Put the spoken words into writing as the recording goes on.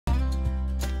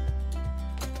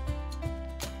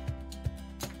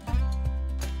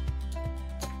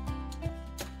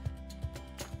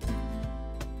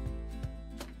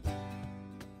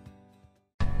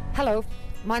Hello,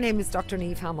 my name is Dr.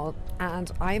 Niamh Hamill and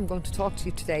I am going to talk to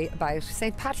you today about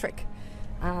St. Patrick,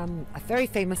 a very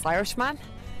famous Irishman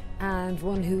and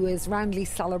one who is roundly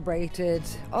celebrated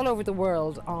all over the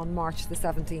world on March the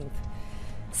 17th.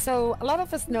 So a lot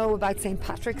of us know about St.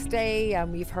 Patrick's Day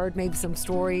and we've heard maybe some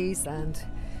stories and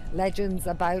legends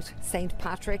about St.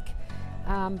 Patrick,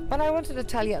 but I wanted to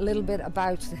tell you a little bit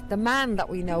about the man that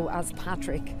we know as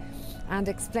Patrick and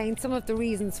explain some of the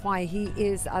reasons why he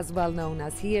is as well known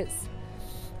as he is.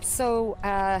 So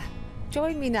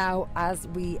join me now as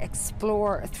we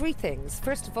explore three things.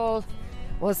 First of all,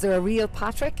 was there a real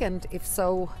Patrick, and if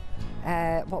so,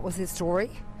 what was his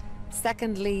story?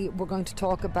 Secondly, we're going to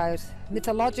talk about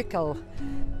mythological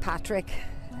Patrick,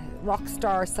 rock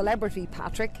star celebrity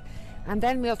Patrick, and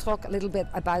then we'll talk a little bit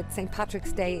about St.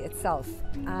 Patrick's Day itself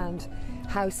and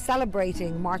how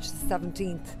celebrating March the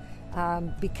 17th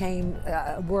became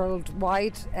a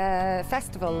worldwide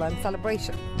festival and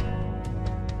celebration.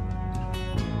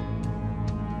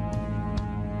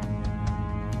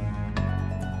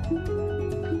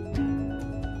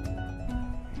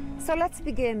 So let's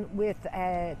begin with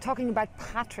talking about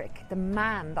Patrick, the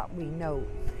man that we know.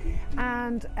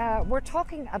 And we're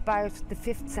talking about the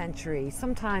 5th century,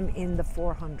 sometime in the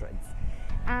 400s.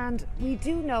 And we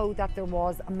do know that there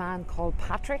was a man called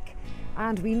Patrick,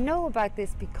 and we know about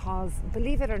this because,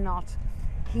 believe it or not,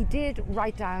 he did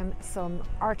write down some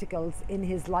articles in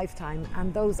his lifetime,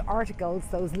 and those articles,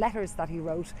 those letters that he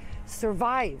wrote,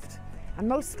 survived. And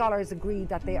most scholars agree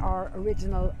that they are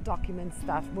original documents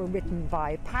that were written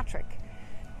by Patrick.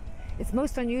 It's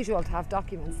most unusual to have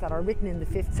documents that are written in the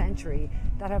 5th century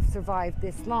that have survived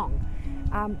this long.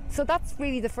 So that's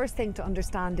really the first thing to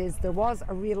understand, is there was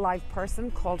a real life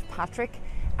person called Patrick,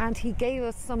 and he gave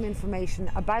us some information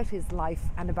about his life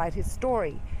and about his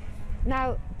story.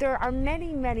 Now, there are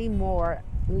many, many more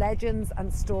legends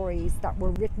and stories that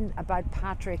were written about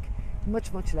Patrick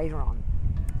much, much later on,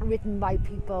 written by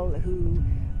people who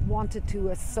wanted to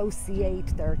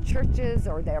associate their churches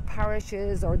or their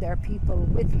parishes or their people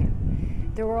with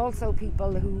him. There were also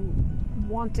people who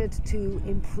wanted to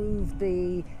improve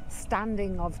the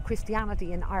standing of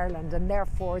Christianity in Ireland, and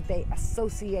therefore they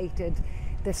associated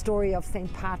the story of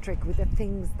St. Patrick with the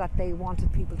things that they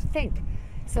wanted people to think.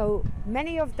 So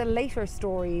many of the later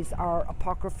stories are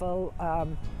apocryphal.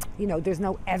 There's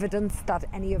no evidence that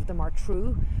any of them are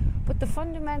true. But the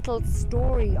fundamental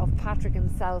story of Patrick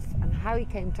himself and how he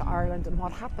came to Ireland and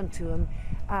what happened to him,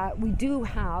 we do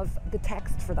have the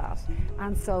text for that.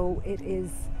 And so it is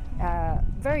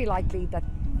very likely that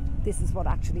this is what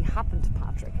actually happened to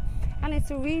Patrick. And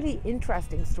it's a really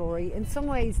interesting story. In some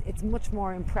ways, it's much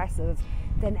more impressive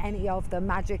than any of the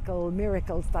magical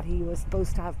miracles that he was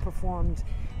supposed to have performed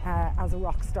as a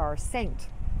rock star saint.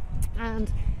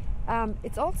 And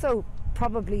it's also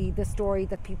probably the story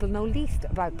that people know least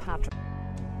about Patrick.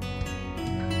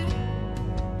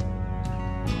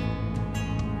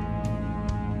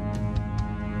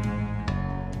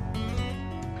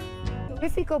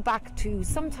 If we go back to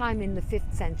sometime in the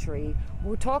 5th century,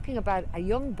 we're talking about a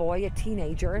young boy, a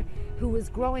teenager, who was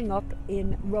growing up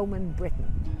in Roman Britain.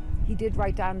 He did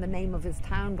write down the name of his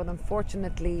town, but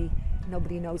unfortunately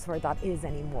nobody knows where that is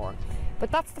anymore.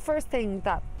 But that's the first thing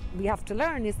that we have to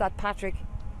learn, is that Patrick,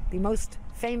 the most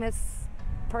famous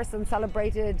person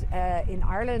celebrated in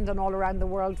Ireland and all around the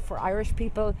world for Irish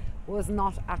people, was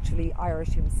not actually Irish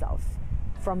himself.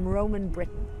 From Roman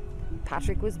Britain.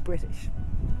 Patrick was British.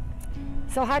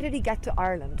 So how did he get to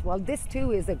Ireland? Well, this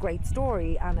too is a great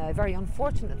story and a very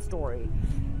unfortunate story.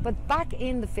 But back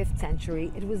in the 5th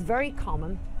century, it was very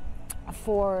common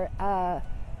for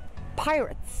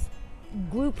pirates,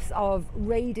 groups of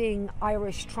raiding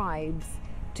Irish tribes,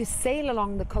 to sail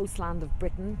along the coastland of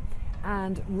Britain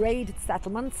and raid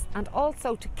settlements, and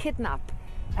also to kidnap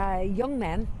young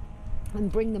men and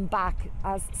bring them back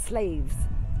as slaves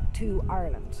to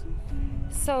Ireland.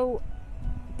 So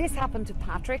this happened to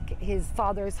Patrick. His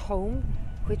father's home,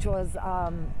 which was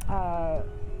a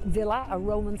villa, a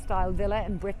Roman-style villa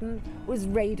in Britain, was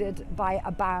raided by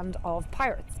a band of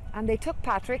pirates. And they took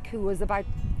Patrick, who was about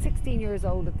 16 years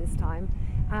old at this time,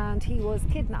 and he was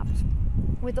kidnapped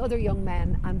with other young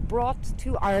men and brought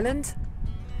to Ireland,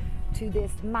 to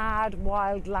this mad,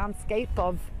 wild landscape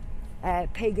of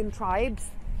pagan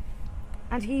tribes,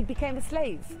 and he became a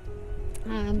slave.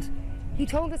 And he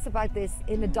told us about this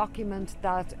in a document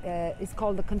that is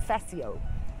called the Confessio,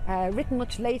 written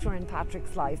much later in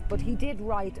Patrick's life, but he did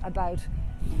write about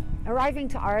arriving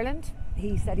to Ireland.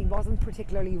 He said he wasn't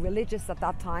particularly religious at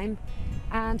that time,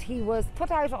 and he was put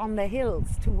out on the hills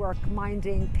to work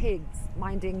minding pigs,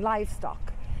 minding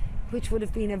livestock, which would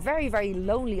have been a very, very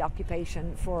lonely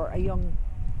occupation for a young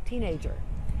teenager.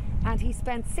 And he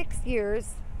spent 6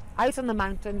 years out on the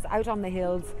mountains, out on the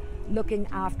hills, looking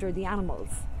after the animals.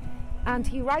 And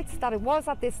he writes that it was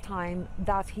at this time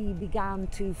that he began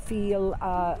to feel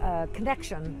a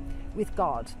connection with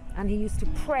God. And he used to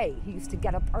pray. He used to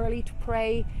get up early to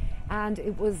pray. And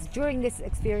it was during this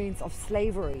experience of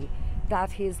slavery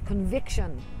that his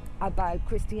conviction about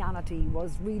Christianity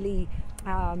was really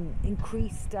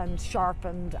increased and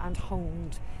sharpened and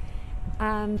honed.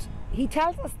 And he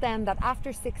tells us then that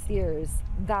after 6 years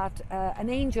that an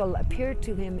angel appeared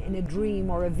to him in a dream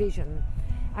or a vision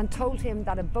and told him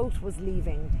that a boat was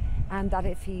leaving, and that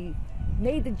if he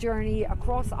made the journey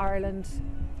across Ireland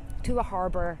to a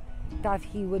harbour, that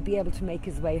he would be able to make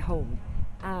his way home.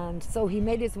 And so he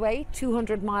made his way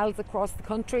 200 miles across the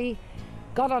country,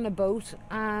 got on a boat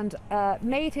and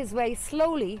made his way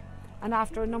slowly, and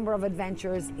after a number of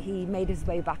adventures he made his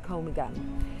way back home again.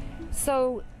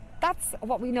 So that's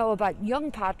what we know about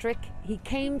young Patrick. He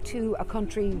came to a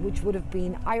country which would have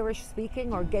been Irish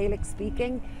speaking or Gaelic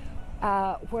speaking,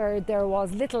 where there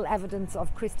was little evidence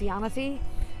of Christianity.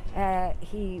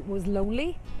 He was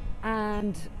lonely,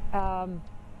 and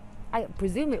I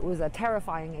presume it was a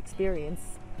terrifying experience.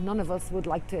 None of us would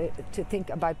like to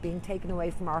think about being taken away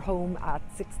from our home at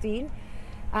 16.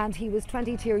 And he was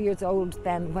 22 years old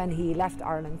then when he left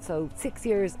Ireland, so 6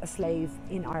 years a slave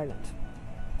in Ireland.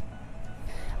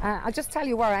 I'll just tell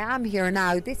you where I am here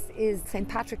now. This is St.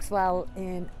 Patrick's Well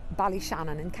in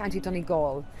Ballyshannon in County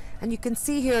Donegal. And you can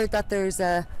see here that there's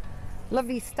a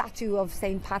lovely statue of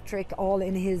St. Patrick all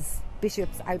in his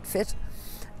bishop's outfit.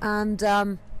 And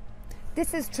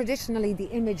this is traditionally the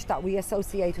image that we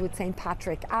associate with St.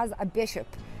 Patrick as a bishop,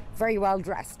 very well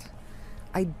dressed.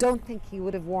 I don't think he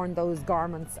would have worn those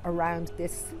garments around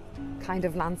this kind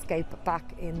of landscape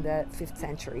back in the 5th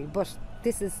century, but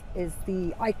this is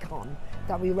the icon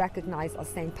that we recognize as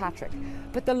St. Patrick.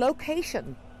 But the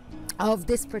location of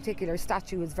this particular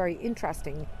statue is very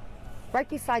interesting. Right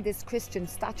beside this Christian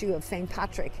statue of St.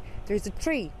 Patrick, there's a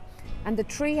tree, and the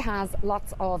tree has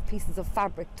lots of pieces of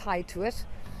fabric tied to it,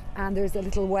 and there's a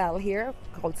little well here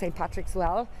called St. Patrick's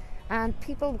Well. And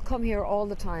people come here all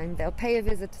the time. They'll pay a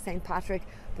visit to St. Patrick,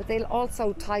 but they'll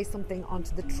also tie something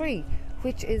onto the tree,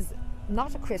 which is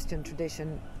not a Christian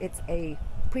tradition, it's a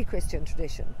pre-Christian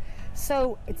tradition.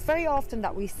 So it's very often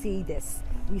that we see this.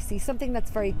 We see something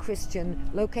that's very Christian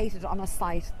located on a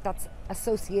site that's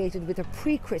associated with a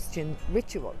pre-Christian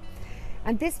ritual.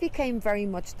 And this became very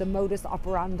much the modus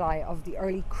operandi of the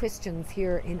early Christians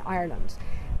here in Ireland.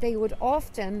 They would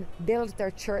often build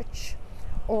their church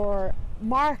or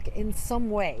mark in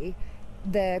some way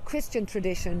the Christian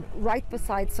tradition right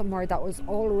beside somewhere that was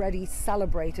already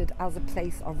celebrated as a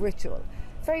place of ritual.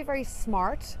 Very, very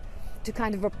smart to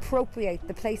kind of appropriate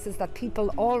the places that people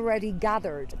already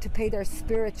gathered to pay their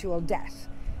spiritual debt.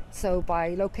 So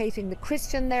by locating the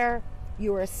Christian there,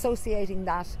 you are associating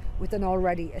that with an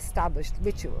already established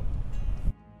ritual.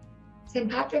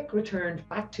 St. Patrick returned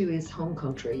back to his home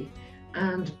country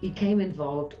and became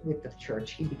involved with the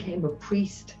church. He became a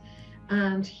priest.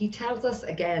 And he tells us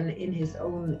again in his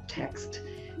own text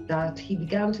that he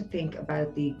began to think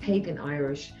about the pagan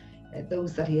Irish,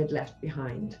 those that he had left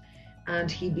behind.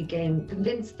 And he became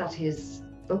convinced that his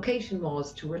vocation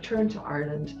was to return to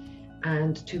Ireland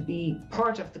and to be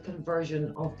part of the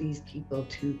conversion of these people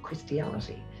to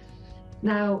Christianity.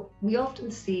 Now, we often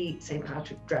see St.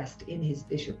 Patrick dressed in his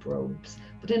bishop robes,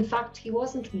 but in fact, he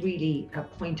wasn't really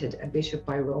appointed a bishop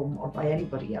by Rome or by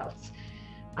anybody else.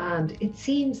 And it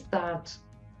seems that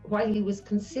while he was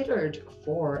considered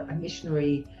for a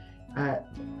missionary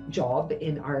job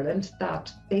in Ireland,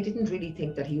 that they didn't really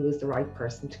think that he was the right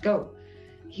person to go.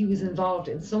 He was involved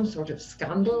in some sort of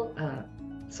scandal,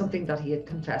 something that he had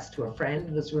confessed to a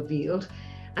friend was revealed,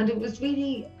 and it was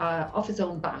really off his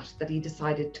own bat that he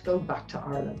decided to go back to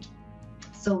Ireland.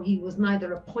 So he was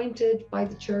neither appointed by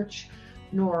the church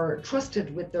nor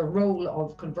trusted with the role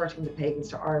of converting the pagans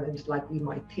to Ireland like we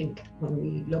might think when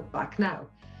we look back now.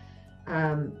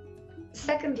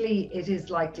 Secondly, it is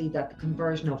likely that the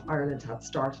conversion of Ireland had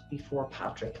started before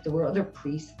Patrick. There were other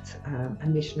priests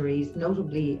and missionaries,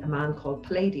 notably a man called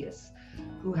Palladius,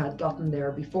 who had gotten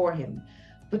there before him.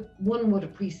 But one would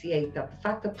appreciate that the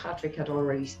fact that Patrick had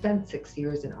already spent 6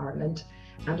 years in Ireland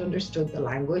and understood the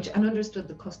language and understood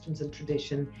the customs and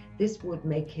tradition, this would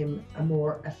make him a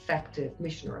more effective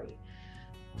missionary.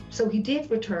 So he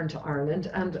did return to Ireland,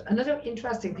 and another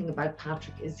interesting thing about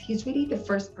Patrick is he's really the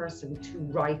first person to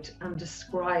write and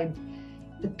describe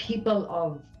the people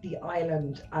of the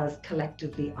island as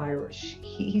collectively Irish.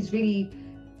 He's really,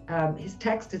 his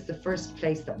text is the first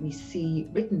place that we see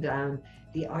written down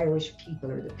the Irish people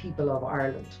or the people of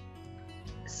Ireland.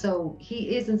 So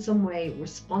he is in some way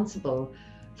responsible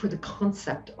for the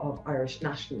concept of Irish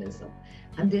nationalism.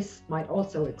 And this might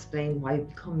also explain why it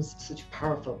becomes such a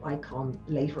powerful icon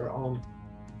later on.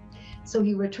 So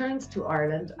he returns to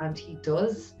Ireland, and he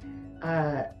does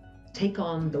take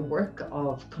on the work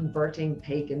of converting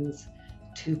pagans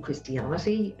to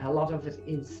Christianity. A lot of it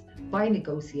is by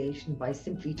negotiation, by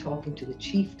simply talking to the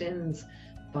chieftains,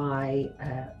 by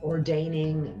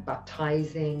ordaining,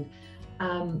 baptizing.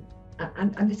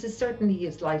 And this is certainly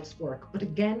his life's work. But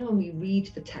again, when we read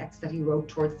the text that he wrote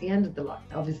towards the end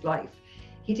of his life,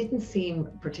 he didn't seem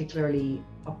particularly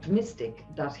optimistic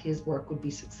that his work would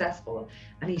be successful.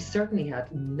 And he certainly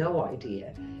had no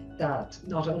idea that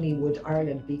not only would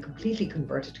Ireland be completely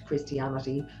converted to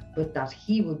Christianity, but that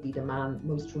he would be the man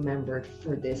most remembered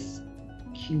for this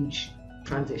huge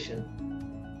transition.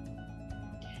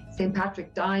 St.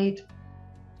 Patrick died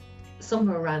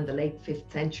somewhere around the late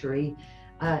 5th century,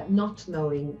 not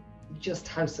knowing just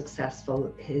how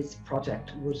successful his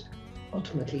project would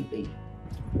ultimately be.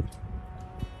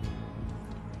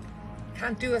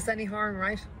 Can't do us any harm,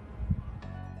 right?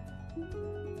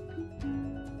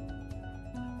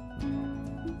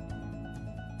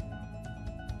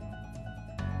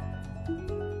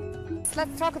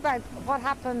 Let's talk about what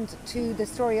happened to the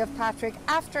story of Patrick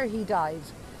after he died.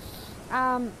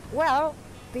 Well,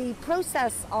 the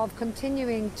process of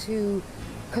continuing to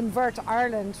convert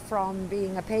Ireland from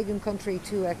being a pagan country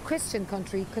to a Christian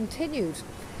country continued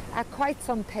at quite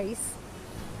some pace.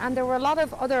 And there were a lot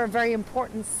of other very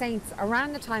important saints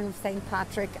around the time of St.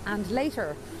 Patrick and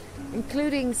later,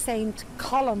 including St.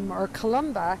 Colum or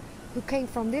Columba, who came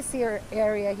from this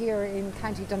area here in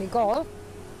County Donegal,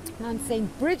 and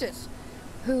St. Bridget,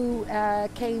 who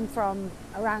came from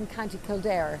around County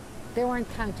Kildare. They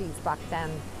weren't counties back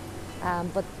then,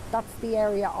 but that's the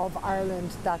area of Ireland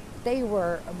that they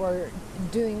were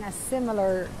doing a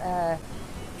similar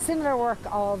work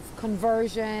of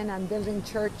conversion and building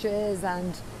churches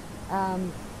and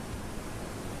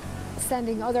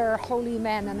sending other holy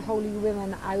men and holy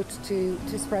women out to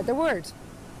spread the word.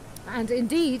 And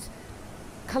indeed,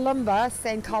 Columba,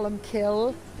 St. Colum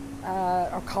Kill,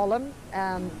 or Colum,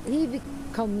 he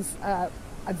becomes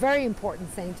a very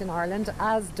important saint in Ireland,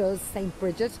 as does St.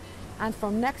 Bridget. And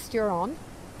from next year on,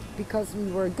 because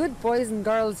we were good boys and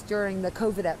girls during the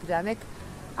COVID epidemic,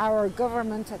 our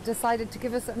government decided to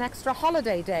give us an extra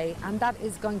holiday day, and that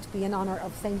is going to be in honour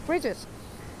of St. Bridget.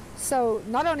 So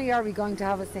not only are we going to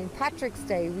have a St. Patrick's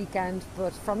Day weekend,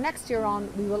 but from next year on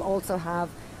we will also have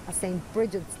a St.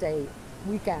 Bridget's Day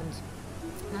weekend.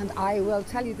 And I will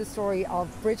tell you the story of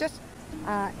Bridget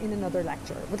in another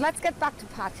lecture. But let's get back to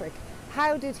Patrick.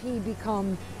 How did he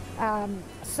become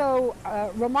so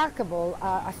remarkable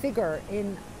a figure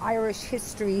in Irish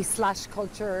history /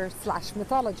 culture /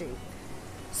 mythology?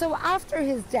 So after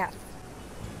his death,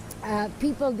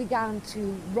 people began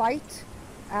to write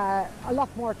a lot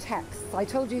more texts. I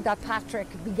told you that Patrick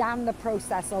began the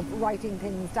process of writing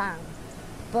things down,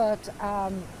 but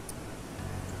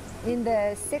in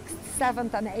the 6th,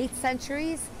 7th and 8th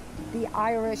centuries, the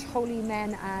Irish holy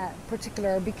men in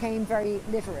particular became very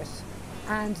literate,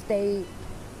 and they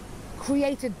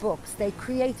created books, they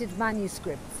created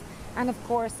manuscripts, and of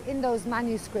course in those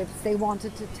manuscripts they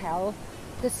wanted to tell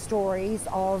the stories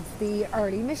of the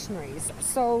early missionaries.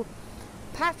 So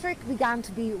Patrick began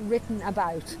to be written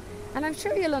about, and I'm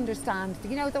sure you'll understand,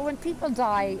 you know, that when people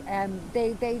die,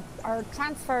 they are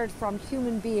transferred from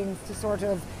human beings to sort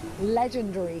of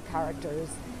legendary characters,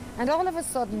 and all of a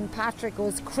sudden Patrick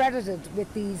was credited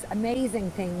with these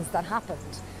amazing things that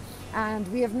happened, and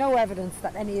we have no evidence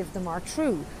that any of them are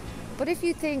true. But if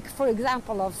you think, for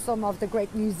example, of some of the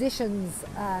great musicians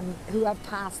who have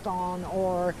passed on,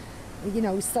 or you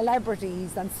know,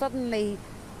 celebrities, and suddenly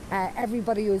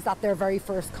everybody was at their very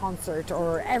first concert,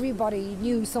 or everybody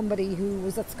knew somebody who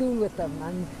was at school with them,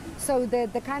 and so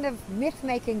the kind of myth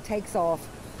making takes off.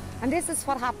 And this is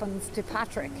what happens to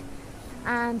Patrick,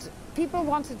 and people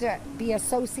wanted to be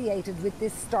associated with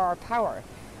this star power.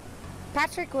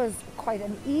 Patrick was quite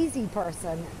an easy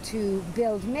person to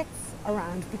build myths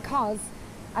around because,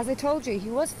 as I told you, he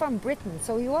was from Britain,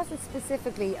 so he wasn't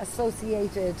specifically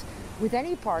associated with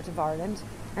any part of Ireland,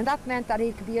 and that meant that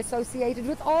he could be associated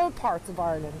with all parts of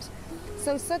Ireland.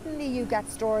 So suddenly you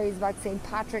get stories about St.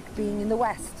 Patrick being in the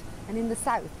west and in the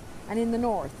south and in the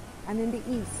north and in the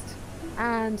east,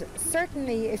 and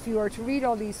certainly if you were to read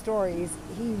all these stories,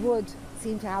 he would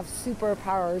seem to have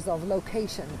superpowers of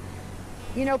location.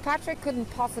 You know, Patrick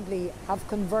couldn't possibly have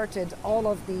converted all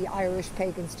of the Irish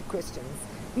pagans to Christians.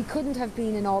 He couldn't have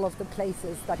been in all of the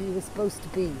places that he was supposed to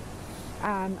be.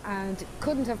 and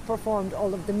couldn't have performed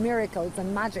all of the miracles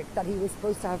and magic that he was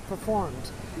supposed to have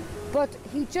performed. But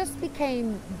he just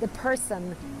became the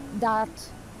person that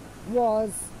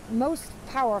was most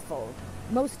powerful,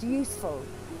 most useful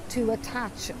to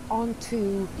attach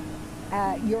onto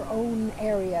your own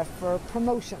area for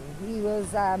promotion. He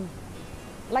was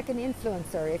like an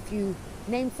influencer. If you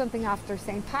named something after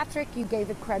St. Patrick, you gave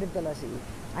it credibility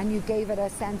and you gave it a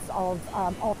sense of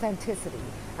authenticity.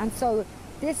 And so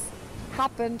this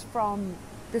happened from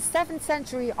the 7th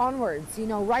century onwards, you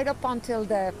know, right up until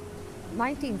the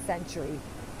 19th century.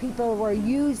 People were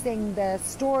using the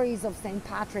stories of St.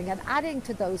 Patrick and adding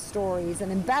to those stories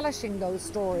and embellishing those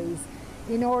stories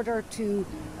in order to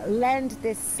lend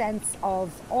this sense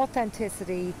of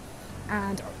authenticity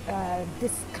and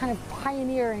this kind of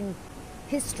pioneering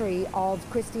history of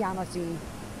Christianity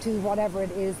to whatever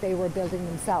it is they were building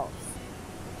themselves.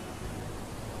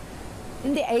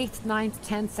 In the 8th, 9th,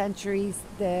 10th centuries,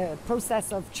 the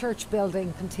process of church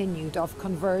building continued, of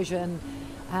conversion,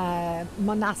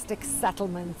 monastic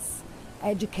settlements,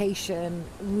 education,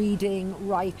 reading,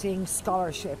 writing,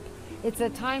 scholarship. It's a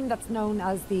time that's known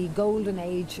as the golden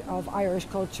age of Irish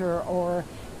culture, or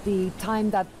the time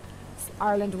that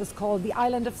Ireland was called the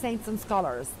Island of Saints and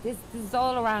Scholars. This is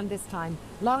all around this time,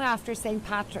 long after St.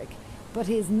 Patrick, but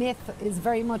his myth is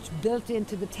very much built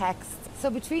into the text. So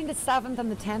between the 7th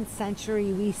and the 10th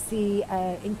century, we see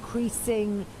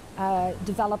increasing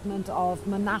development of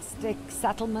monastic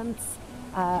settlements,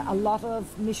 a lot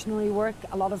of missionary work,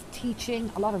 a lot of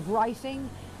teaching, a lot of writing,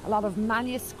 a lot of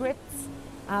manuscripts,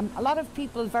 a lot of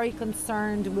people very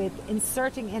concerned with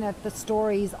inserting in it the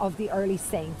stories of the early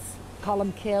saints,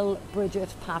 Columkill,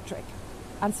 Bridget, Patrick,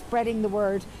 and spreading the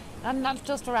word, and not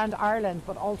just around Ireland,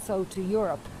 but also to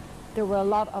Europe. There were a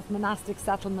lot of monastic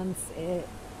settlements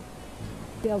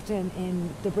built in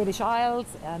the British Isles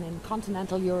and in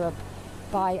continental Europe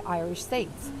by Irish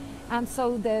saints. And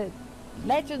so the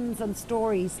legends and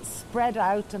stories spread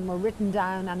out and were written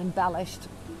down and embellished.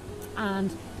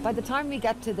 And by the time we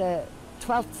get to the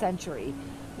 12th century,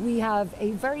 we have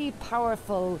a very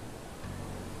powerful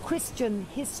Christian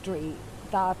history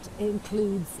that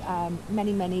includes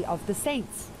many of the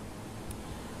saints.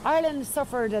 Ireland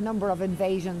suffered a number of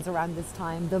invasions around this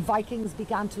time. The Vikings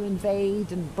began to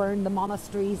invade and burn the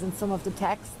monasteries and some of the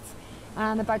texts.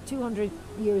 And about 200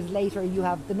 years later, you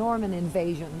have the Norman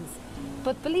invasions.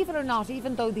 But believe it or not,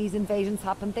 even though these invasions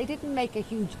happened, they didn't make a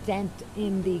huge dent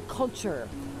in the culture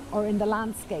or in the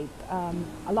landscape.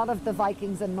 A lot of the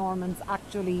Vikings and Normans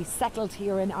actually settled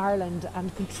here in Ireland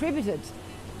and contributed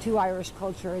to Irish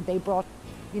culture. They brought,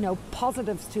 you know,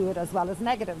 positives to it as well as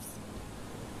negatives.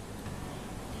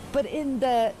 But in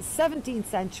the 17th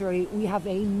century, we have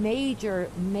a major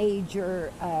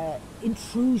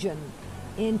intrusion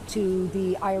into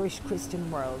the Irish Christian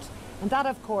world. And that,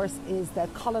 of course, is the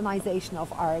colonization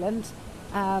of Ireland.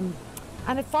 And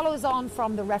it follows on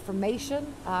from the Reformation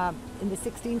in the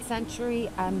 16th century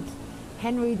and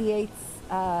Henry VIII's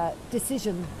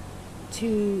decision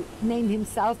to name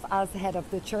himself as the head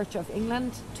of the Church of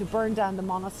England, to burn down the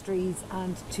monasteries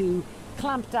and to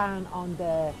clamp down on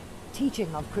the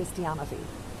teaching of Christianity.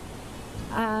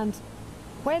 And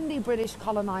when the British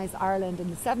colonized Ireland in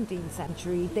the 17th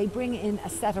century, they bring in a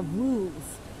set of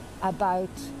rules about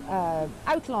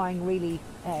outlawing really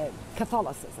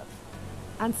Catholicism.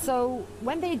 And so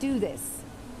when they do this,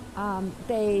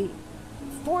 they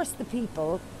force the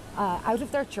people out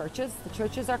of their churches. The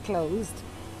churches are closed,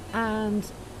 and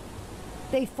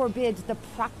they forbid the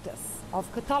practice of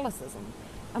Catholicism.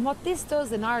 And what this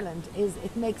does in Ireland is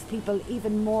it makes people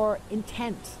even more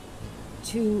intent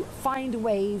to find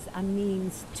ways and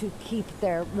means to keep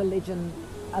their religion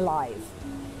alive.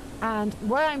 And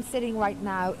where I'm sitting right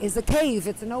now is a cave.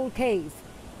 It's an old cave.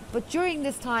 But during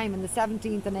this time in the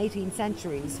 17th and 18th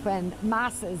centuries, when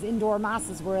masses, indoor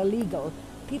masses, were illegal,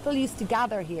 people used to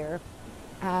gather here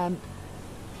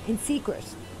in secret.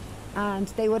 And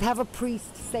they would have a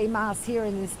priest say mass here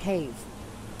in this cave.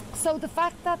 So the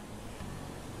fact that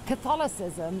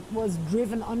Catholicism was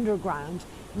driven underground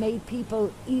made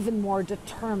people even more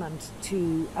determined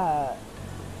to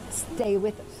stay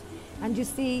with it. And you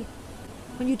see,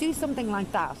 when you do something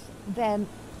like that, then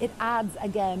it adds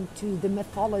again to the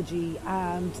mythology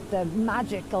and the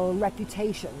magical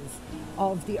reputations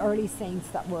of the early saints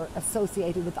that were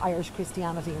associated with Irish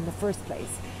Christianity in the first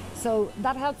place. So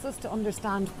that helps us to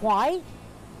understand why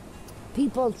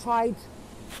people tried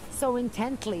so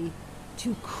intently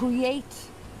to create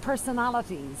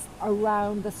personalities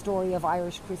around the story of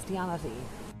Irish Christianity.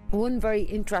 One very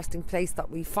interesting place that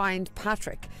we find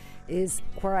Patrick is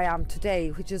where I am today,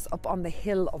 which is up on the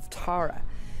hill of Tara.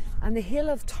 And the hill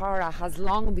of Tara has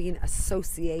long been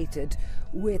associated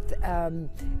with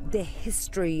the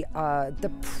history,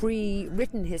 the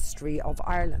pre-written history of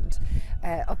Ireland.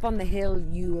 Up on the hill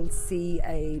you will see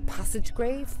a passage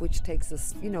grave which takes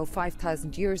us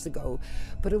 5,000 years ago,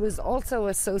 but it was also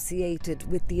associated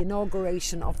with the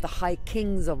inauguration of the High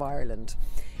Kings of Ireland.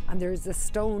 And there's a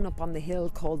stone up on the hill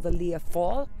called the Lia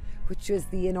Fáil, which is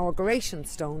the inauguration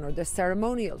stone or the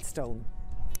ceremonial stone.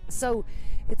 So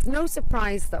it's no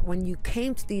surprise that when you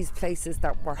came to these places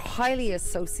that were highly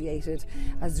associated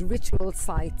as ritual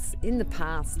sites in the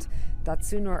past, that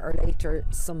sooner or later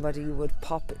somebody would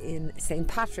pop in St.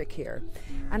 Patrick here.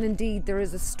 And indeed there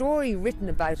is a story written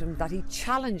about him that he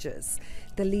challenges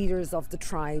the leaders of the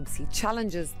tribes, he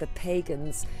challenges the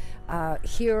pagans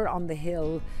here on the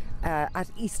hill at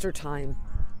Easter time.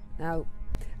 Now,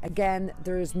 again,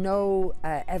 there is no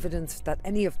evidence that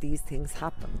any of these things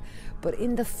happen, but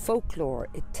in the folklore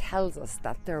it tells us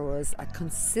that there was a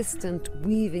consistent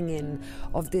weaving in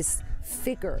of this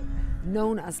figure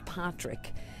known as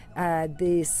Patrick,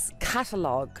 this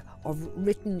catalogue of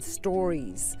written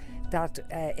stories that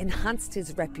enhanced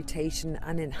his reputation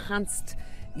and enhanced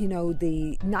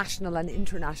the national and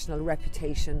international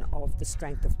reputation of the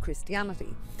strength of Christianity.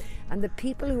 And the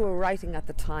people who were writing at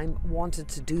the time wanted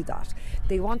to do that.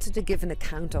 They wanted to give an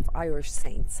account of Irish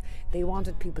saints. They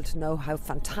wanted people to know how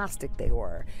fantastic they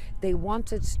were. They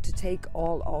wanted to take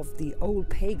all of the old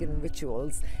pagan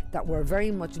rituals that were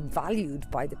very much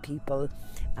valued by the people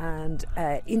and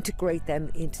integrate them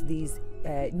into these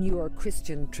newer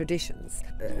Christian traditions,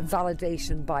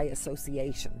 validation by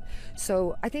association.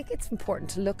 So I think it's important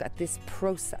to look at this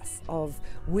process of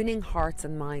winning hearts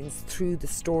and minds through the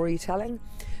storytelling,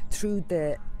 through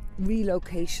the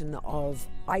relocation of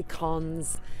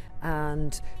icons,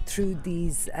 and through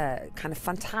these kind of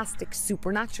fantastic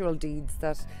supernatural deeds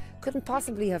that couldn't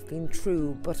possibly have been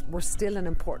true, but were still an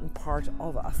important part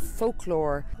of a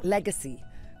folklore legacy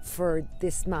for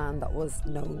this man that was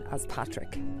known as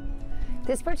Patrick.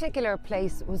 This particular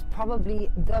place was probably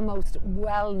the most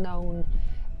well-known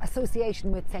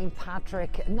association with St.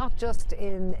 Patrick, not just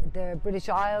in the British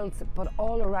Isles, but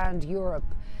all around Europe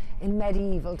in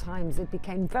medieval times. It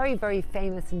became very, very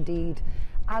famous indeed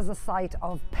as a site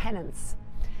of penance.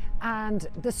 And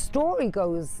the story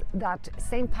goes that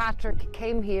St. Patrick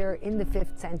came here in the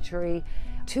 5th century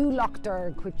to Lough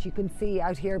Derg, which you can see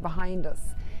out here behind us.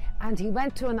 And he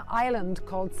went to an island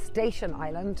called Station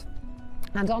Island,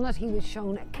 and on it he was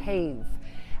shown a cave.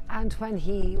 And when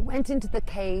he went into the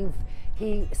cave,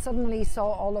 he suddenly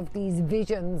saw all of these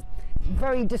visions,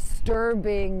 very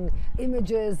disturbing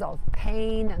images of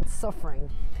pain and suffering.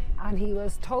 And he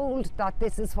was told that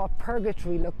this is what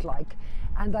purgatory looked like,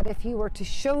 and that if he were to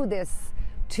show this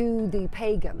to the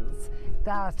pagans,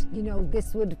 that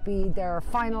this would be their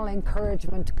final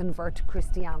encouragement to convert to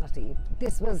Christianity.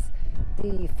 This was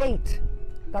the fate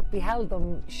that beheld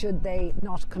them should they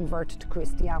not convert to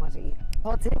Christianity.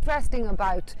 What's interesting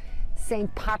about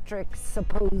St. Patrick's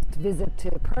supposed visit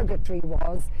to purgatory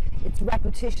was its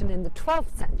repetition in the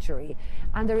 12th century,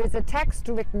 and there is a text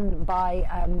written by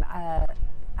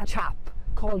a chap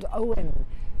called Owen,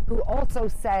 who also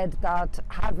said that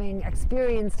having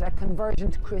experienced a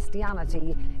conversion to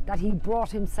Christianity, that he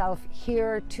brought himself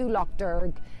here to Lough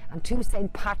Derg and to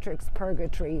St. Patrick's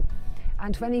purgatory.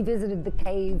 And when he visited the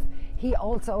cave, he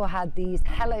also had these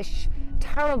hellish,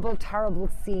 terrible, terrible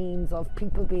scenes of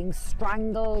people being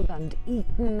strangled and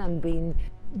eaten and being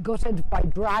gutted by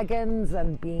dragons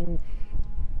and being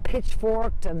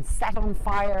pitchforked and set on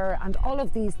fire, and all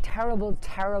of these terrible,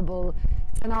 terrible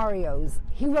scenarios.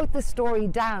 He wrote this story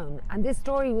down, and this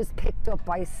story was picked up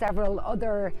by several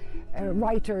other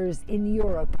writers in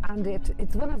Europe, and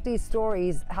it's one of these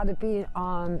stories, had it been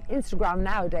on Instagram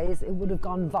nowadays, it would have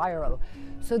gone viral.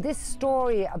 So this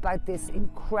story about this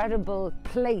incredible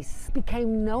place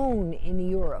became known in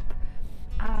Europe,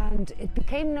 and it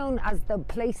became known as the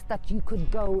place that you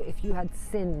could go if you had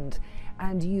sinned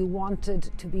and you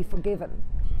wanted to be forgiven.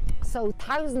 So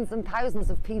thousands and thousands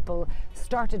of people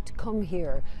started to come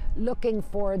here looking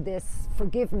for this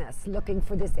forgiveness, looking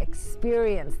for this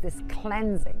experience, this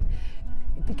cleansing.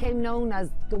 It became known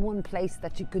as the one place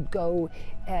that you could go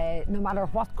no matter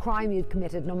what crime you'd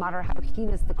committed, no matter how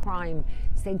heinous the crime.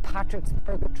 St. Patrick's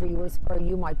purgatory was where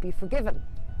you might be forgiven.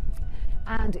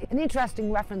 And an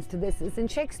interesting reference to this is in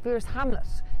Shakespeare's Hamlet,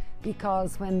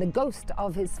 because when the ghost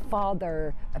of his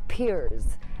father appears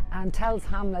and tells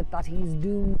Hamlet that he's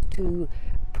doomed to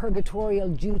purgatorial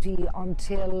duty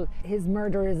until his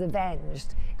murder is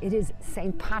avenged, it is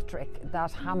St. Patrick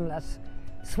that Hamlet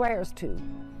swears to.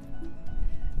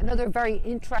 Another very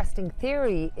interesting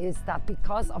theory is that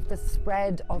because of the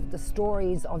spread of the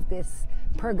stories of this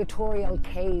purgatorial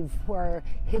cave where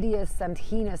hideous and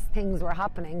heinous things were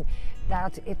happening,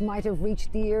 that it might have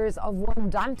reached the ears of one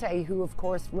Dante, who of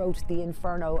course wrote the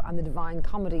Inferno and the Divine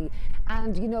Comedy.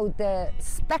 And you know, the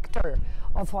spectre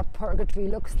of what purgatory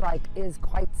looks like is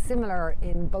quite similar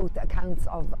in both accounts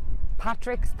of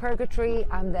Patrick's purgatory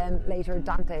and then later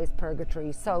Dante's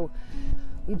purgatory. So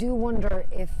we do wonder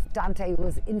if Dante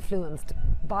was influenced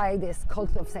by this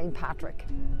cult of St. Patrick.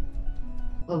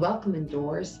 Well, welcome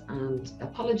indoors, and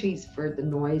apologies for the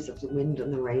noise of the wind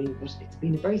and the rain, but it's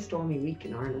been a very stormy week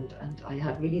in Ireland, and I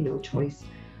had really no choice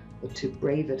but to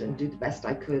brave it and do the best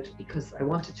I could, because I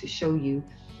wanted to show you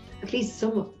at least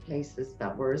some of the places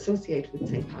that were associated with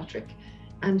St. Patrick.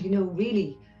 And you know,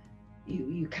 really,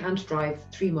 you can't drive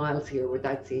 3 miles here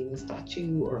without seeing a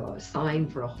statue or a sign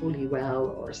for a holy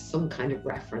well or some kind of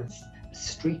reference, a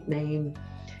street name,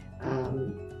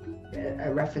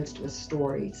 a reference to a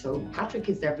story. So Patrick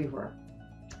is everywhere,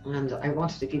 and I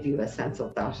wanted to give you a sense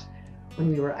of that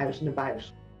when we were out and about.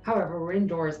 However, we're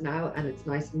indoors now and it's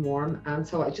nice and warm, and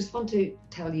so I just want to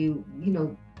tell you, you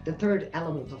know, the third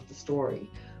element of the story,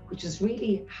 which is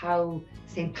really how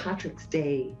St. Patrick's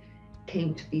Day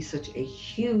came to be such a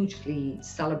hugely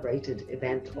celebrated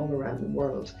event all around the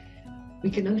world. We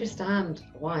can understand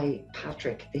why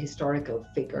Patrick, the historical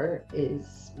figure,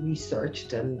 is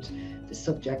researched and the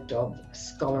subject of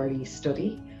scholarly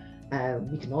study.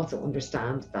 We can also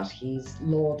understand that he's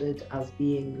lauded as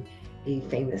being a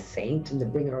famous saint and the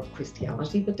bringer of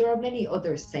Christianity, but there are many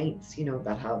other saints, you know,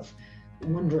 that have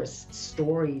wondrous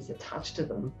stories attached to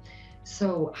them.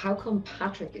 So how come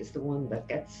Patrick is the one that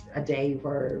gets a day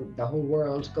where the whole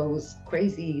world goes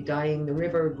crazy, dyeing the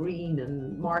river green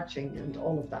and marching and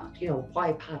all of that? You know,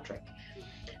 why Patrick?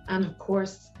 And of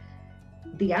course,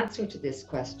 the answer to this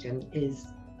question is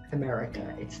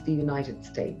America. It's the United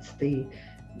States. The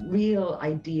real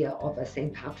idea of a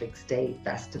St. Patrick's Day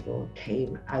festival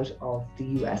came out of the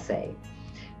USA.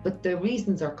 But the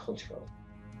reasons are cultural.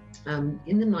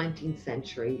 In the 19th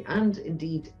century, and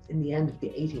indeed in the end of the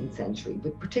 18th century,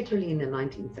 but particularly in the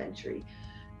 19th century,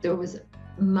 there was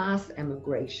mass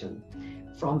emigration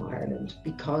from Ireland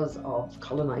because of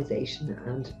colonization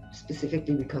and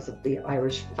specifically because of the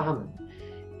Irish famine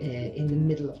in the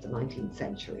middle of the 19th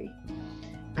century.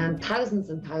 And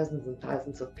thousands and thousands and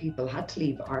thousands of people had to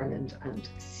leave Ireland and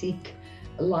seek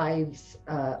lives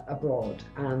abroad,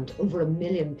 and over 1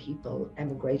 million people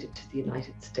emigrated to the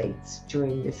United States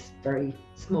during this very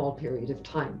small period of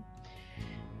time.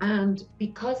 And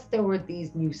because there were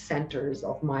these new centers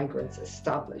of migrants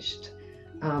established,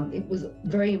 it was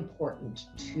very important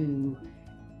to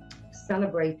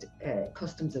celebrate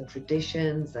customs and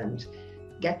traditions and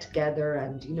get together,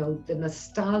 and you know, the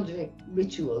nostalgic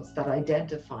rituals that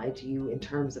identified you in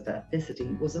terms of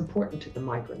ethnicity was important to the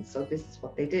migrants. So this is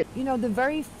what they did. You know, the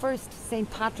very first St.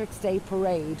 Patrick's Day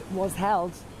parade was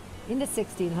held in the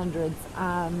 1600s,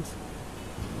 and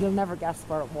you'll never guess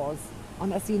where it was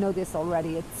unless you know this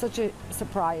already. It's such a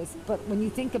surprise, but when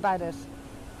you think about it,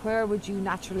 where would you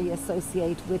naturally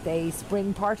associate with a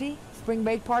spring party? Spring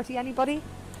break party, anybody?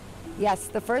 Yes,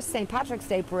 the first St. Patrick's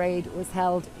Day parade was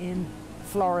held in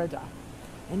Florida,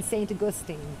 in St.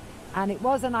 Augustine, and it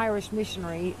was an Irish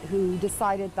missionary who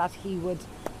decided that he would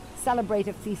celebrate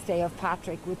a feast day of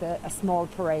Patrick with a small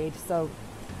parade. So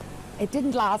it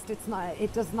didn't last. It's not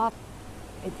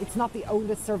the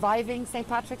oldest surviving St.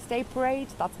 Patrick's Day parade.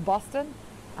 That's Boston,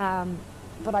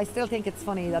 but I still think it's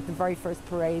funny that the very first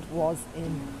parade was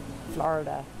in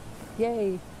Florida.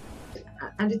 Yay.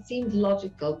 And it seemed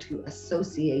logical to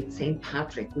associate St.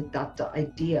 Patrick with that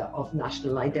idea of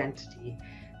national identity,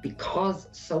 because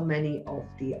so many of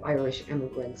the Irish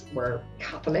immigrants were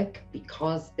Catholic,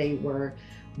 because they were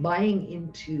buying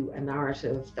into a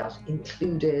narrative that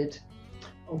included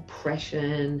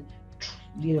oppression,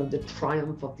 you know, the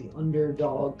triumph of the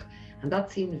underdog. And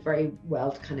that seemed very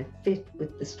well to kind of fit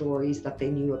with the stories that they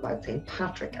knew about St.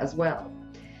 Patrick as well.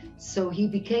 So he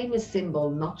became a symbol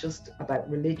not just about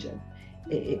religion.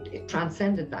 It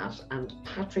transcended that, and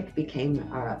Patrick became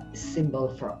a symbol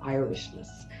for Irishness.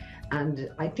 And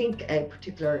I think a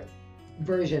particular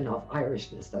version of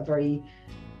Irishness, a very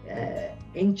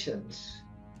ancient,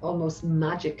 almost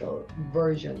magical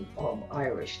version of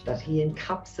Irish, that he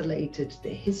encapsulated the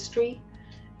history,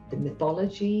 the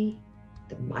mythology,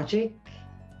 the magic,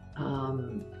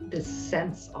 the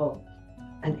sense of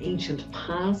an ancient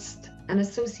past, an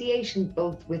association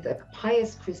both with a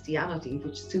pious Christianity,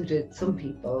 which suited some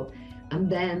people, and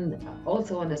then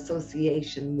also an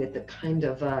association with a kind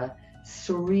of a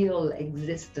surreal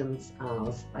existence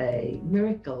as a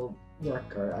miracle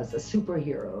worker, as a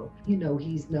superhero. You know,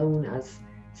 he's known as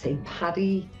St.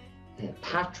 Paddy,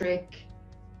 Patrick,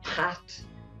 Pat.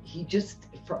 He just,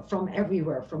 from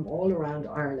everywhere, from all around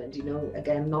Ireland, you know,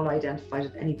 again, not identified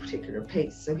at any particular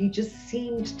place. So he just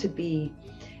seemed to be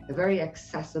a very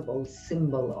accessible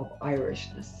symbol of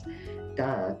Irishness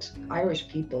that Irish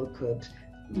people could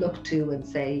look to and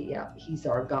say, yeah, he's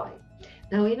our guy.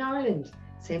 Now, in Ireland,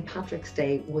 St. Patrick's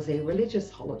Day was a religious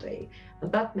holiday,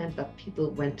 and that meant that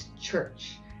people went to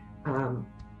church on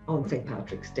St.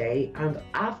 Patrick's Day, and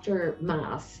after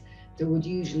Mass, there would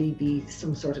usually be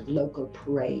some sort of local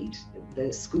parade.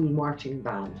 The school marching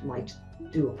band might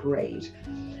do a parade,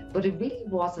 but it really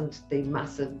wasn't the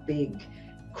massive, big,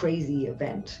 crazy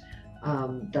event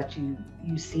that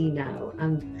you see now,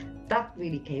 and that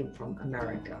really came from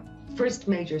America. First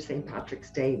major St. Patrick's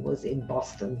Day was in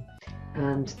Boston,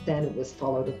 and then it was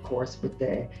followed, of course, with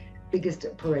the biggest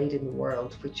parade in the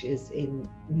world, which is in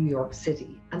New York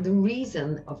City. And the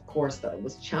reason, of course, that it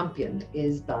was championed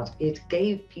is that it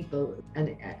gave people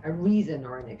a reason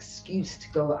or an excuse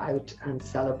to go out and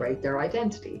celebrate their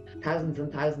identity. Thousands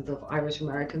and thousands of Irish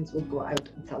Americans would go out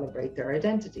and celebrate their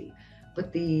identity.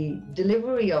 But the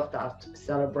delivery of that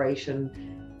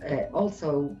celebration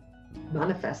also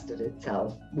manifested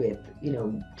itself with, you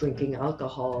know, drinking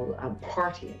alcohol and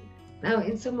partying. Now,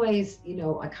 in some ways, you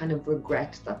know, I kind of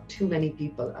regret that too many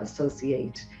people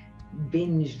associate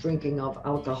binge drinking of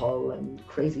alcohol and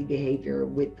crazy behavior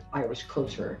with Irish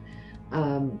culture.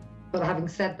 But having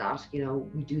said that, you know,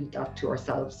 we do that to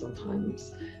ourselves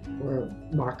sometimes. We're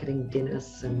marketing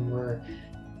Guinness and we're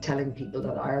telling people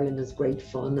that Ireland is great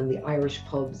fun, and the Irish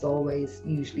pubs always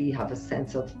usually have a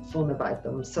sense of fun about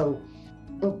them. So,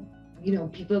 but you know,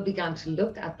 people began to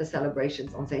look at the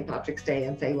celebrations on St. Patrick's Day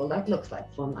and say, well, that looks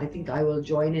like fun. I think I will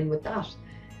join in with that.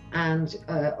 And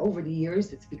over the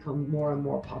years, it's become more and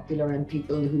more popular, and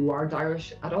people who aren't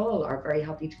Irish at all are very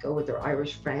happy to go with their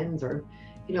Irish friends or,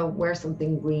 you know, wear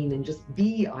something green and just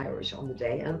be Irish on the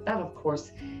day. And that, of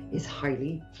course, is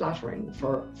highly flattering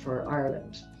for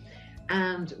Ireland.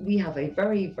 And we have a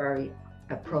very, very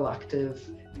proactive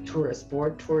tourist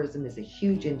board. Tourism is a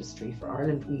huge industry for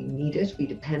Ireland. We need it, we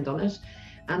depend on it.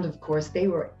 And of course, they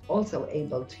were also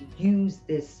able to use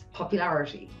this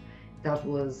popularity that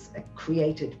was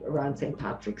created around St.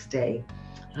 Patrick's Day.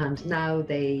 And now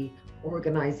they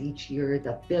organize each year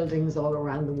that buildings all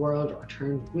around the world are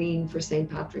turned green for St.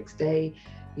 Patrick's Day.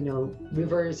 You know,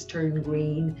 rivers turn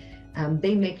green.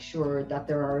 They make sure that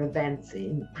there are events,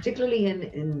 particularly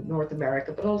in North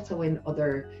America, but also in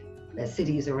other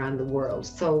cities around the world.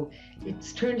 So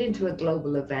it's turned into a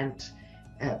global event,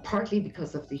 partly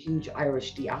because of the huge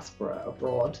Irish diaspora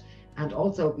abroad, and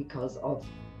also because of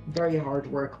very hard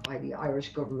work by the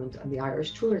Irish government and the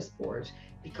Irish Tourist Board,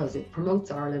 because it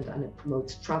promotes Ireland and it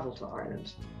promotes travel to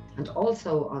Ireland. And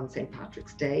also on St.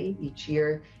 Patrick's Day each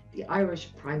year, the Irish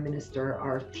Prime Minister,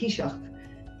 our Taoiseach,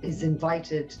 is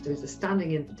invited, there's a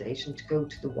standing invitation to go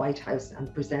to the White House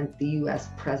and present the US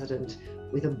President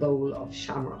with a bowl of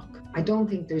shamrock. I don't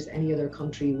think there's any other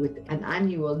country with an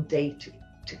annual date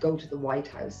to go to the White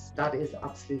House. That is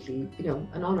absolutely, you know,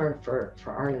 an honour for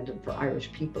Ireland and for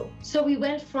Irish people. So we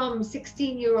went from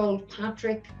 16-year-old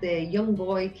Patrick, the young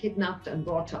boy kidnapped and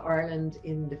brought to Ireland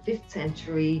in the 5th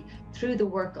century, through the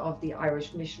work of the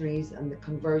Irish missionaries and the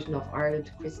conversion of Ireland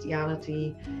to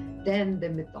Christianity, then the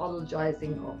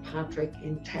mythologizing of Patrick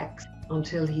in text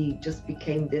until he just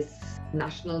became this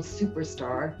national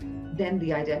superstar, then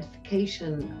the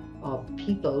identification of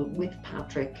people with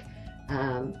Patrick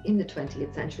in the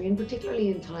 20th century, and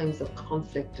particularly in times of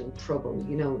conflict and trouble.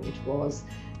 You know, it was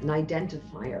an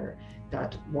identifier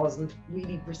that wasn't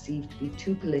really perceived to be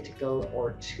too political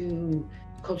or too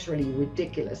culturally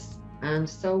ridiculous. And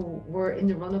so we're in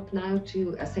the run-up now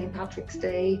to a St. Patrick's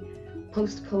Day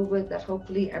post-COVID that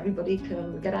hopefully everybody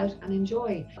can get out and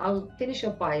enjoy. I'll finish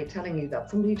up by telling you that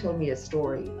somebody told me a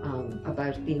story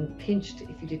about being pinched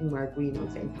if you didn't wear green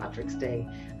on St. Patrick's Day.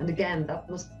 And again, that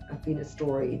must have been a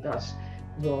story that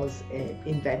was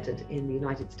invented in the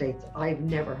United States. I've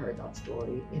never heard that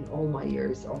story in all my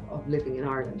years of living in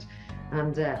Ireland.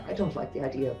 And I don't like the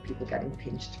idea of people getting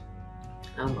pinched.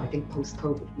 I think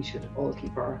post-COVID we should all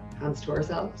keep our hands to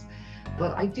ourselves.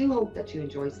 But I do hope that you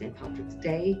enjoy St. Patrick's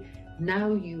Day.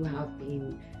 Now you have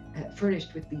been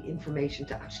furnished with the information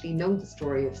to actually know the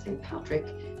story of St. Patrick.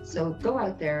 So go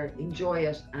out there, enjoy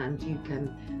it, and you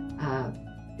can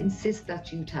insist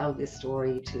that you tell this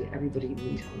story to everybody you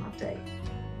meet on that day.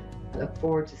 I look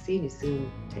forward to seeing you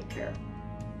soon. Take care.